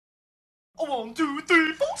1, 2,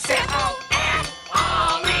 3, 4. Sifl and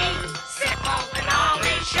Olly. Sifl and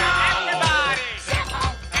Olly Show. Everybody.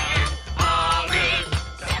 Sifl and Olly.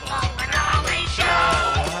 Sifl and Olly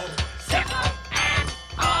Show. Sifl and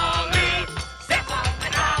Olly. Sifl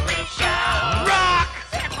and Olly Show. Rock.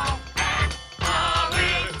 Sifl and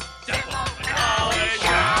Olly. Sifl and Olly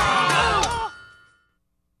Show.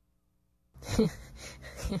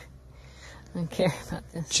 I don't care about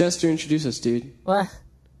this. Chester, introduce us, dude. What?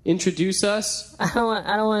 Introduce us. I don't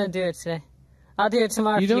want to do it today. I'll do it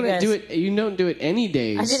tomorrow. You for don't you guys. do it. You don't do it any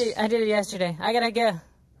days. I did it yesterday. I gotta go.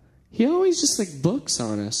 He always just like books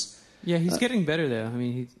on us. Yeah, he's getting better though. I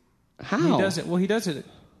mean, How? he does it. Well, he does it.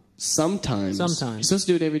 Sometimes. Sometimes. You're supposed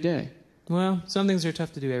to do it every day. Well, some things are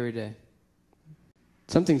tough to do every day.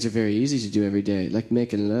 Some things are very easy to do every day, like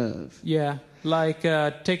making love. Yeah, like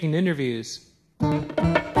taking interviews.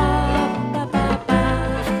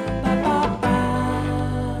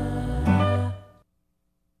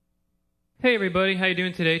 Hey everybody, how you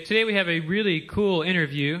doing today? Today we have a really cool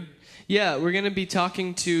interview. Yeah, we're going to be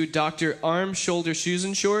talking to Dr. Arm, Shoulder, Shoes,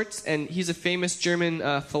 and Shorts, and he's a famous German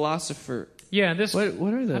philosopher. Yeah, this... What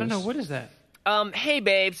are those? I don't know, what is that? Hey,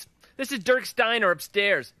 babes. This is Dirk Steiner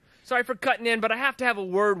upstairs. Sorry for cutting in, but I have to have a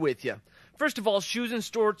word with you. First of all, Shoes and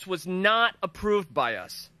Shorts was not approved by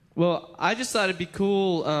us. Well, I just thought it'd be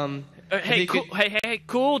cool. Hey,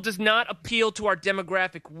 cool does not appeal to our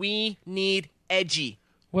demographic. We need edgy.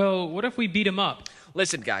 Well, what if we beat him up?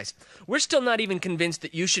 Listen, guys, we're still not even convinced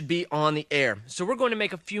that you should be on the air, so we're going to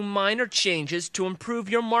make a few minor changes to improve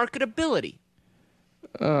your marketability.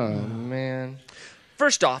 Oh, man.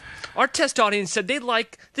 First off, our test audience said they'd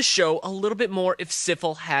like the show a little bit more if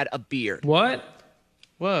Sifl had a beard. What?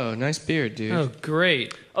 Whoa, nice beard, dude. Oh,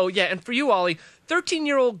 great. Oh, yeah, and for you, Ollie,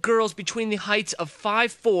 13-year-old girls between the heights of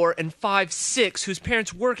 5'4" and 5'6", whose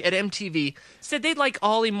parents work at MTV, said they'd like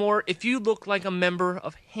Ollie more if you looked like a member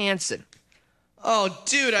of Hanson. Oh,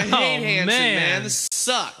 dude, I hate Hanson, man. man. This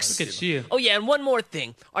sucks. Look at you. Oh, yeah, and one more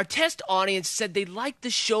thing. Our test audience said they'd like the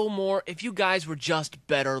show more if you guys were just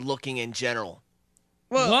better looking in general.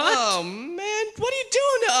 Whoa, What? Oh, man, what are you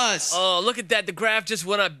doing to us? Oh, look at that. The graph just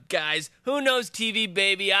went up, guys. Who knows TV,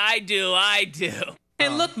 baby? I do. Hey,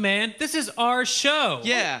 look, man, this is our show.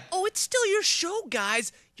 Yeah. Oh, it's still your show,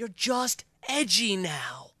 guys. You're just edgy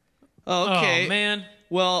now. Oh, okay. Oh, man.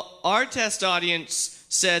 Well, our test audience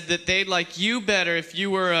said that they'd like you better if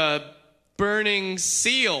you were a burning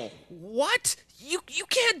seal. What? You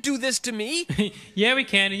can't do this to me. Yeah, we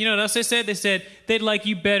can. And you know what else they said? They said they'd like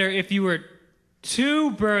you better if you were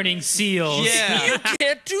 2 burning seals. Yeah. You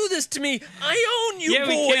can't do this to me. I own you, Yeah,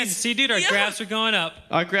 boys. we can. See, dude, our graphs are going up.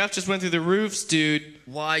 Our graph just went through the roofs, dude.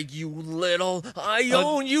 Why, you little... I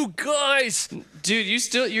own you guys. Dude,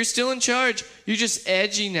 you're still in charge. You're just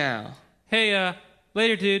edgy now. Hey,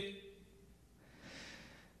 later, dude.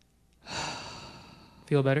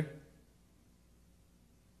 Feel better?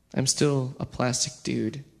 I'm still a plastic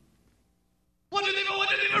dude.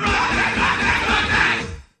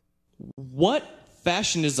 What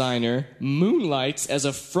fashion designer moonlights as a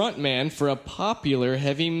frontman for a popular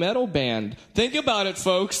heavy metal band? Think about it,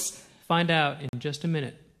 folks. Find out in just a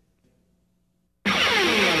minute.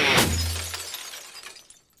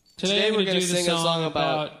 Today I'm we're gonna going to do the sing a song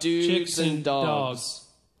about dudes chicks and dogs.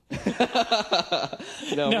 No,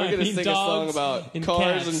 No, we're I going to mean sing a song dogs about and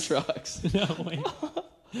cars cats. and trucks. No, wait.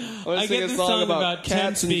 I'm going I to sing get a this song song about about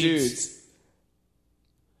cats 10 and speeds. dudes.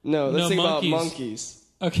 No, let's No, sing monkeys. about monkeys.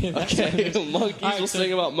 Okay, that's Okay, what monkeys. All right, We'll so-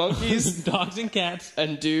 sing about monkeys dogs and cats,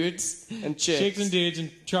 and dudes and chicks. chicks and dudes,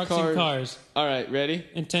 and trucks and cars, All right, ready?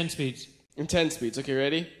 and 10 speeds. In 10 speeds. Okay,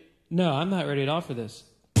 ready? No, I'm not ready at all for this.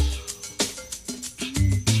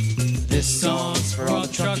 This song's for all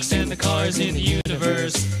the trucks and the cars in the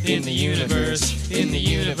universe, in the universe, in the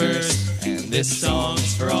universe. And this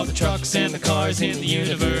song's for all the trucks and the cars in the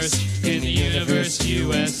universe,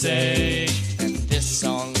 USA. And this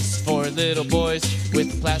song's for little boys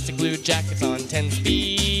with plastic blue jackets on 10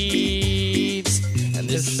 speeds. And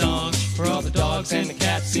this song's for all the dogs and the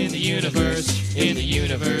cats in the universe, in the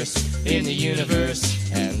universe, in the universe.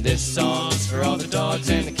 And this song's for all the dogs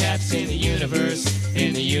and the cats in the universe,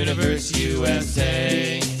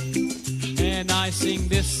 USA. And I sing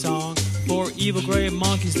this song for evil gray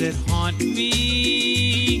monkeys that haunt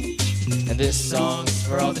me. And this song's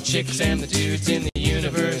for all the chicks and the dudes in the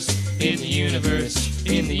universe, in the universe,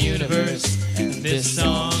 in the universe. And this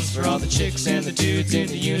song's for all the chicks and the dudes in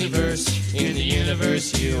the universe,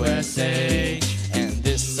 USA. And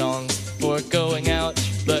this song's for going out,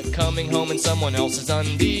 but coming home in someone else's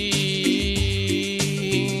undies.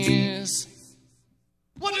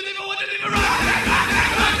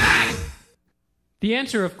 The The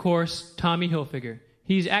answer, of course, Tommy Hilfiger.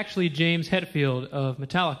 He's actually James Hetfield of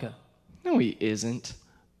Metallica. No, he isn't.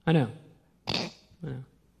 I know.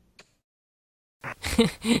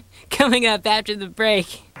 Coming up after the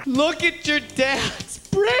break. Look at your dad's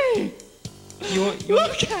brain!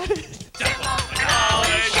 Look at it!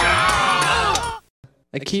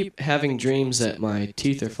 I keep having dreams that my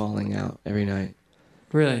teeth are falling out every night.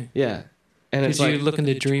 Really? Yeah. And it's Did you like, look in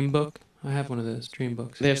the dream book? I have one of those dream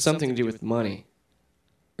books. they have something to do with money.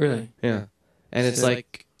 Really? Yeah. And it's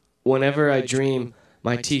like, whenever I dream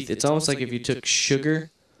my teeth, it's almost like if you took sugar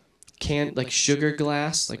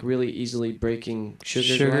glass, like really easily breaking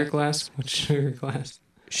sugar glass. What's sugar glass?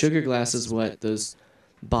 Sugar glass is what those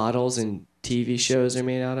bottles in TV shows are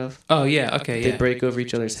made out of. Oh, yeah, okay, They yeah. break over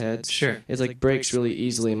each other's heads. Sure. It's like breaks really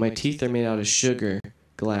easily, and my teeth are made out of sugar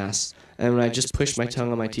glass. And when I just push my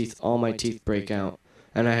tongue on my teeth, all my teeth break out.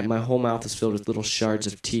 And my whole mouth is filled with little shards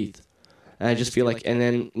of teeth. And I just feel like, and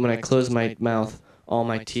then when I close my mouth, all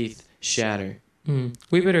my teeth shatter.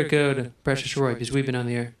 We better go to Precious Roy because we've been on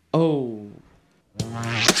the air. Oh.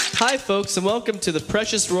 Hi, folks, and welcome to the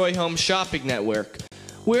Precious Roy Home Shopping Network.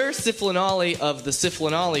 We're Sifl Olly of the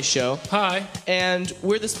Sifl Olly Show. Hi. And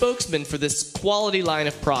we're the spokesman for this quality line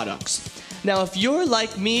of products. Now, if you're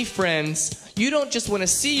like me, friends, you don't just want to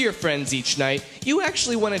see your friends each night, you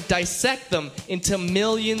actually want to dissect them into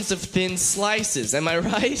millions of thin slices. Am I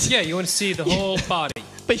right? Yeah, you want to see the whole body.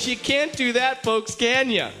 But you can't do that, folks, can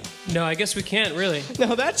you? No, I guess we can't, really.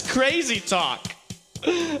 No, that's crazy talk.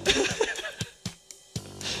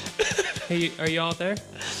 Hey, are you all there?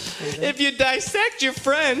 If you dissect your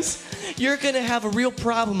friends, you're going to have a real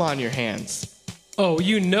problem on your hands. Oh,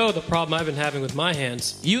 you know the problem I've been having with my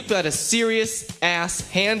hands. You've got a serious ass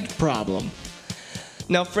hand problem.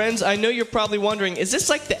 Now, friends, I know you're probably wondering, is this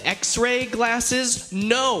like the X-ray glasses?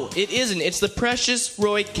 No, it isn't. It's the Precious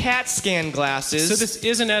Roy CAT scan glasses. So this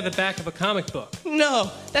isn't out of the back of a comic book?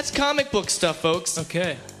 No, that's comic book stuff, folks.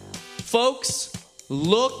 Okay. Folks,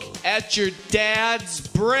 look at your dad's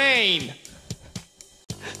brain.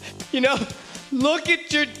 You know, look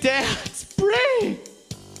at your dad's brain.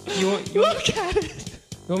 Look at it.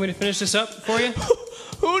 You want me to finish this up for you?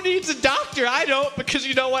 Who needs a doctor? I don't, because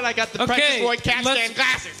you know what? I got the Precious Roy CAT scan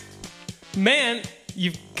glasses. Man,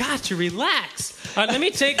 you've got to relax. Let me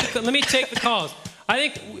take the calls.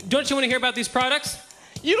 Don't you want to hear about these products?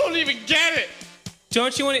 You don't even get it.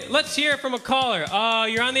 Don't you want to? Let's hear from a caller.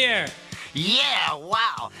 You're on the air. Yeah,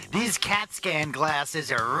 wow. These CAT scan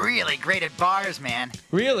glasses are really great at bars, man.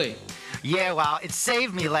 Really? Yeah, wow, it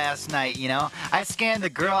saved me last night, you know. I scanned the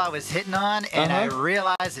girl I was hitting on, and I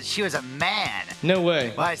realized that she was a man. No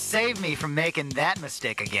way. Well, it saved me from making that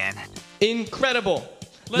mistake again. Incredible.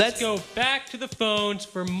 Let's go back to the phones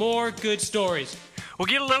for more good stories. Well,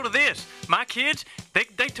 get a load of this. My kids,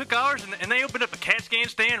 they took ours and they opened up a CAT scan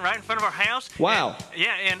stand right in front of our house. Wow.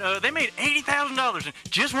 And they made $80,000 in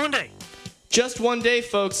just one day. Just one day,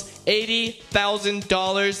 folks.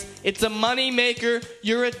 $80,000. It's a money maker.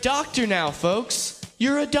 You're a doctor now, folks.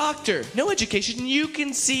 You're a doctor. No education. You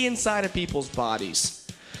can see inside of people's bodies.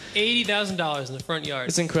 $80,000 in the front yard.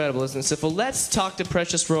 It's incredible, isn't it, Sifl? Let's talk to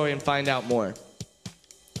Precious Roy and find out more.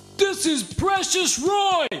 This is Precious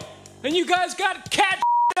Roy, and you guys got cat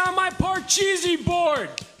on my Parcheesi board.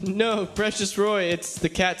 No, Precious Roy, it's the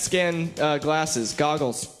CAT scan glasses,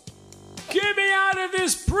 goggles. Get me out of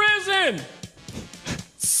this prison!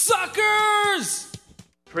 Suckers!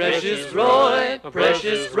 Precious Roy,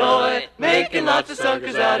 making lots of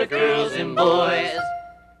suckers out of girls and boys.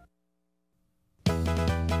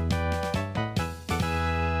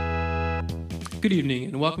 Good evening,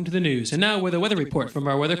 and welcome to the news. And now with a weather report from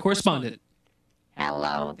our weather correspondent.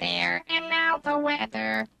 Hello there, and now the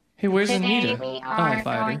weather. Hey, where's Today Anita? we Oh, I are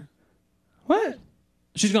fired going... her. What?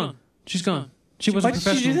 She's gone. She's gone. She Why wasn't did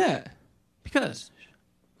professional. you do that? Because.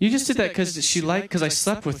 You just did that because I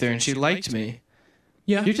slept with her and she liked me.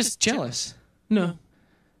 Yeah. You're just jealous. No.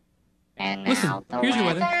 And now Listen, the here's your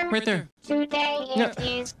weather. weather. Right there. Today No. it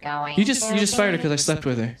is going You just to fired her be because I slept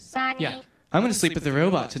with her. sunny. Yeah. I'm gonna sleep with the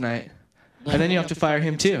robot tonight, and then you have to fire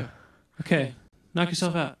him too. Okay. Knock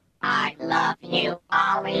yourself out. I love you,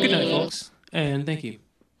 Ollie. Good night, folks. And thank you.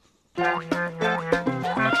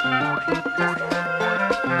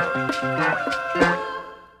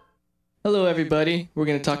 Hello, everybody. We're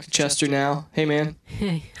gonna talk to Chester now. Hey, man.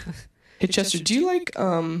 Hey, Hey, Chester. Do you like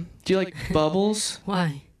bubbles?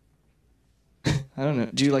 why? I don't know.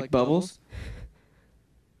 Do you like bubbles?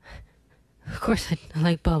 Of course I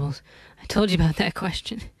like bubbles. I told you about that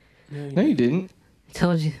question. No, you didn't. I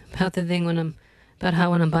told you about the thing when I'm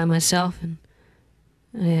by myself and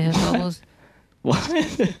I have bubbles. What?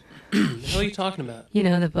 What are you talking about? You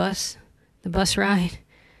know, the bus The bus ride.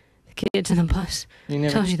 The kids in the bus. You I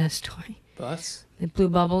never told you that story. Bus? They blew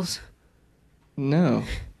bubbles. No.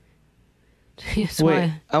 That's Wait,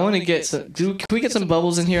 why. I want to get some. Can we get some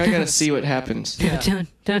bubbles in here? I gotta see what happens. Yeah.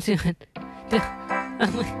 Don't do it.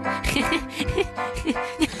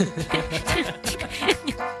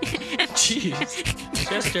 Jeez.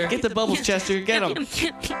 Chester. Get the bubbles, Chester. Get them.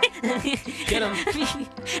 Get him.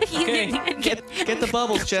 Okay. Get the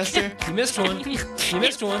bubbles, Chester. You missed one. You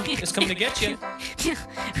missed one. It's coming to get you.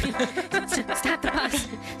 Stop the bus.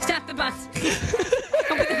 Stop the bus.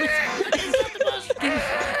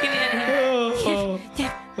 Get me out of here.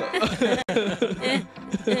 Good.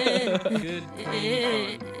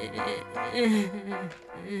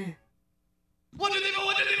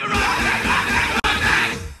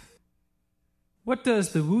 What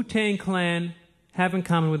does the Wu-Tang Clan have in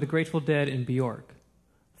common with the Grateful Dead and Bjork?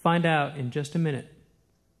 Find out in just a minute.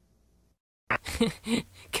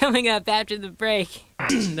 Coming up after the break.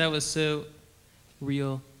 That was so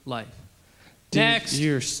real life. Dude, Next.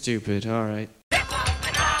 you're stupid. All right.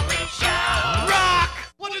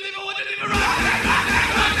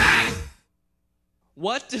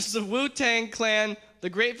 What does the Wu-Tang Clan, the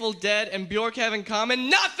Grateful Dead, and Bjork have in common?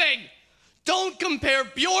 Nothing! Don't compare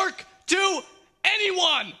Bjork to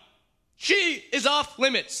anyone! She is off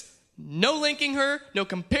limits. No linking her, no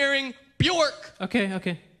comparing Bjork.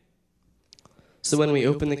 Okay. So when we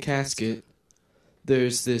open the casket,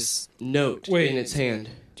 there's this note in its hand.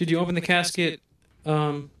 Did you open the casket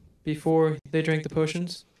before they drank the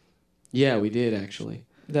potions? Yeah, we did, actually.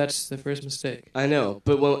 That's the first mistake. I know,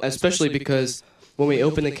 but especially because when we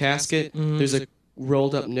open the casket, there's a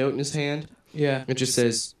rolled up note in his hand. Yeah. It just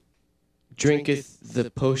says, "Drinketh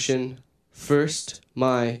the potion first,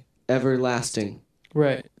 my everlasting."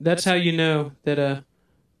 Right. That's how you know that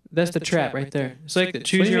that's the trap right there. It's like the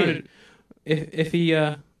choose your own. If he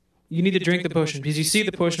you need to drink the potion because you see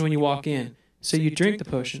the potion when you walk in. So you drink the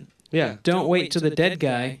potion. Yeah. Don't wait till the dead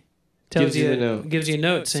guy gives you a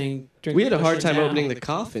note saying drink. We had the a hard potion time now. opening the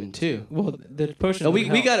coffin too. Well, the potion. Oh,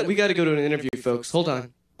 we got to go to an interview, folks. Hold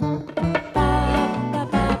on.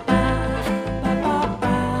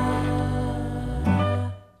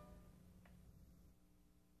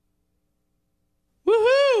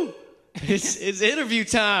 Woohoo! It's interview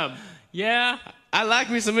time. Yeah. I like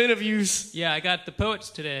me some interviews. Yeah, I got the poets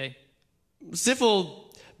today.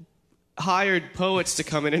 Sifl hired poets to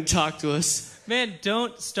come in and talk to us. Man,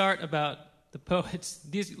 don't start about the poets.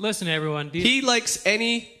 Listen, everyone. He likes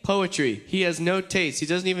any poetry. He has no taste. He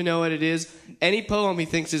doesn't even know what it is. Any poem he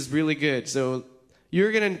thinks is really good. So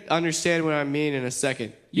you're going to understand what I mean in a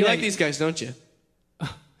second. You like these guys, don't you?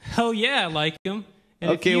 Hell yeah, I like them.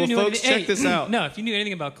 And Okay, well, folks, check this out. No, if you knew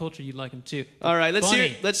anything about culture, you'd like them too. All right,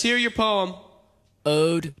 let's hear your poem.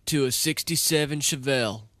 Ode to a 67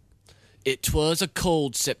 Chevelle. It 'twas a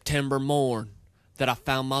cold September morn that I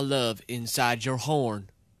found my love inside your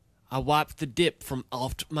horn. I wiped the dip from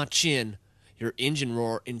off my chin. Your engine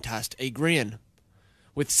roar enticed a grin.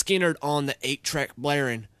 With Skinnerd on the 8-track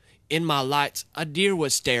blaring, in my lights a deer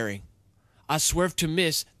was staring. I swerved to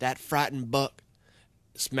miss that frightened buck.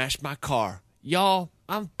 Smashed my car. Y'all,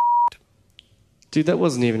 I'm Dude, that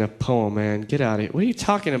wasn't even a poem, man. Get out of here. What are you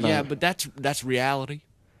talking about? Yeah, but that's reality.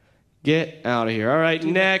 Get out of here. All right,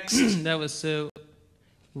 next. That was so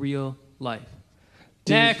real life.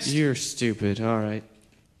 Dude, Next. You're stupid. All right.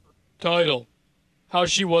 Title: How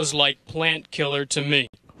She Was Like Plant Killer to Me.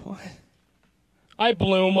 What? I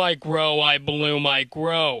bloom, I grow, I bloom, I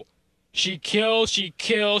grow. She kill, she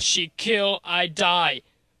kill, she kill, I die.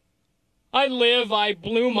 I live, I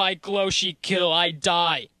bloom, I glow, she kill, I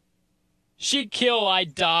die. She kill, I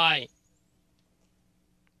die.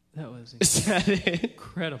 That was Is that it?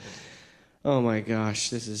 incredible. Oh my gosh,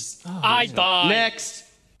 this is. I die. Next.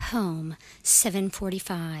 Home,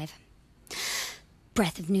 7:45.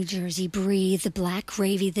 Breath of New Jersey, breathe the black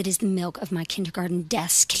gravy that is the milk of my kindergarten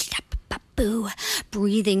desk. Boo.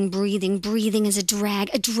 Breathing, breathing, breathing is a drag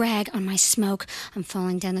on my smoke. I'm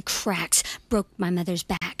falling down the cracks, broke my mother's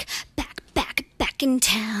back. Back in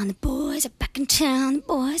town, the boys are back in town, the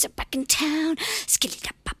boys are back in town.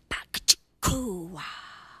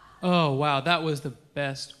 Oh, wow, that was the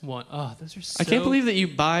best one. Oh, those are so... I can't believe that you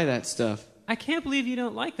buy that stuff. I can't believe you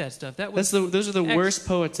don't like that stuff. That was Those are the worst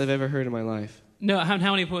poets I've ever heard in my life. No, how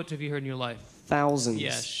many poets have you heard in your life? Thousands.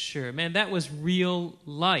 Yeah, sure. Man, that was real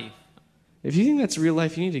life. If you think that's real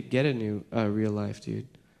life, you need to get a new real life, dude.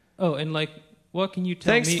 Oh, and like, what can you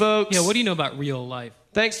tell me? Thanks, folks. Yeah, what do you know about real life?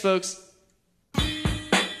 Thanks, folks.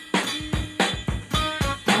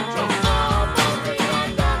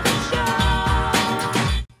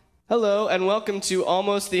 Hello, and welcome to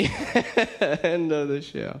almost the end of the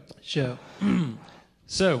show.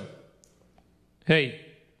 So, hey,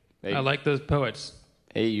 I like those poets.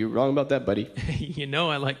 Hey, you're wrong about that, buddy. You know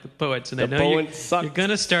I like the poets, and The I know poets you're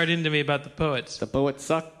gonna start into me about the poets. The poets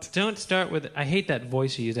sucked. Don't start with. I hate that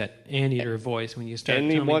voice you use, that anteater voice when you start.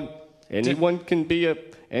 Anyone can be a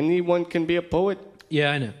poet.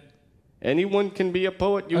 Yeah, I know. Anyone can be a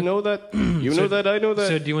poet. You know that. You know that. I know that.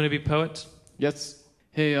 So, do you want to be poets? Yes.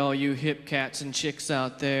 Hey, all you hip cats and chicks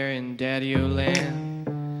out there in Daddy-O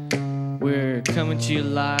land. We're coming to you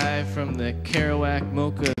live from the Kerouac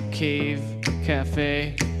Mocha Cave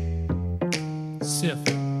Cafe.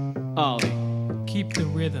 Sifl Olly. Keep the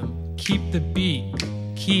rhythm. Keep the beat.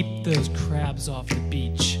 Keep those crabs off the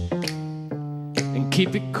beach. And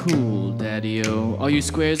keep it cool, Daddy-O. All you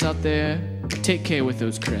squares out there, take care with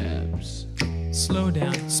those crabs. Slow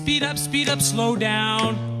down. Speed up, slow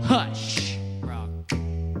down. Hush.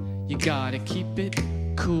 You gotta keep it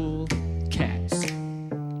cool, cats.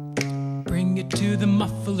 Bring it to the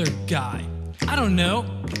muffler guy. I don't know.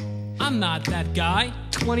 I'm not that guy.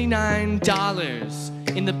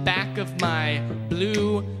 $29 in the back of my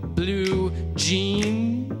blue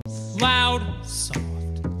jeans. Loud,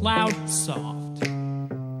 soft.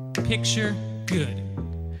 Picture good.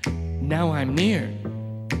 Now I'm near.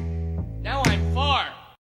 Now I'm far.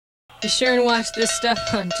 Be sure and watch this stuff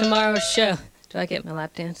on tomorrow's show. Do I get my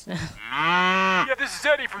lap dance now? Yeah, this is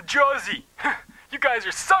Eddie from Jersey. You guys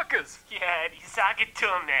are suckers. Yeah, Eddie, sock it to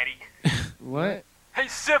him, Eddie. What? Hey,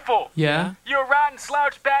 Sifl. Yeah? You're a rotten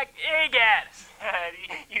slouchback egg-ass. Eddie,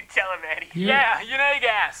 you tell him, Eddie. Yeah, you're an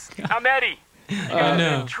egg-ass. I'm Eddie. You guys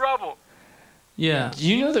are in trouble. Yeah.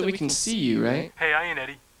 You know that we can see you, right? Hey, I ain't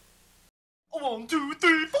Eddie. 1, 2,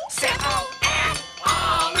 3, 4.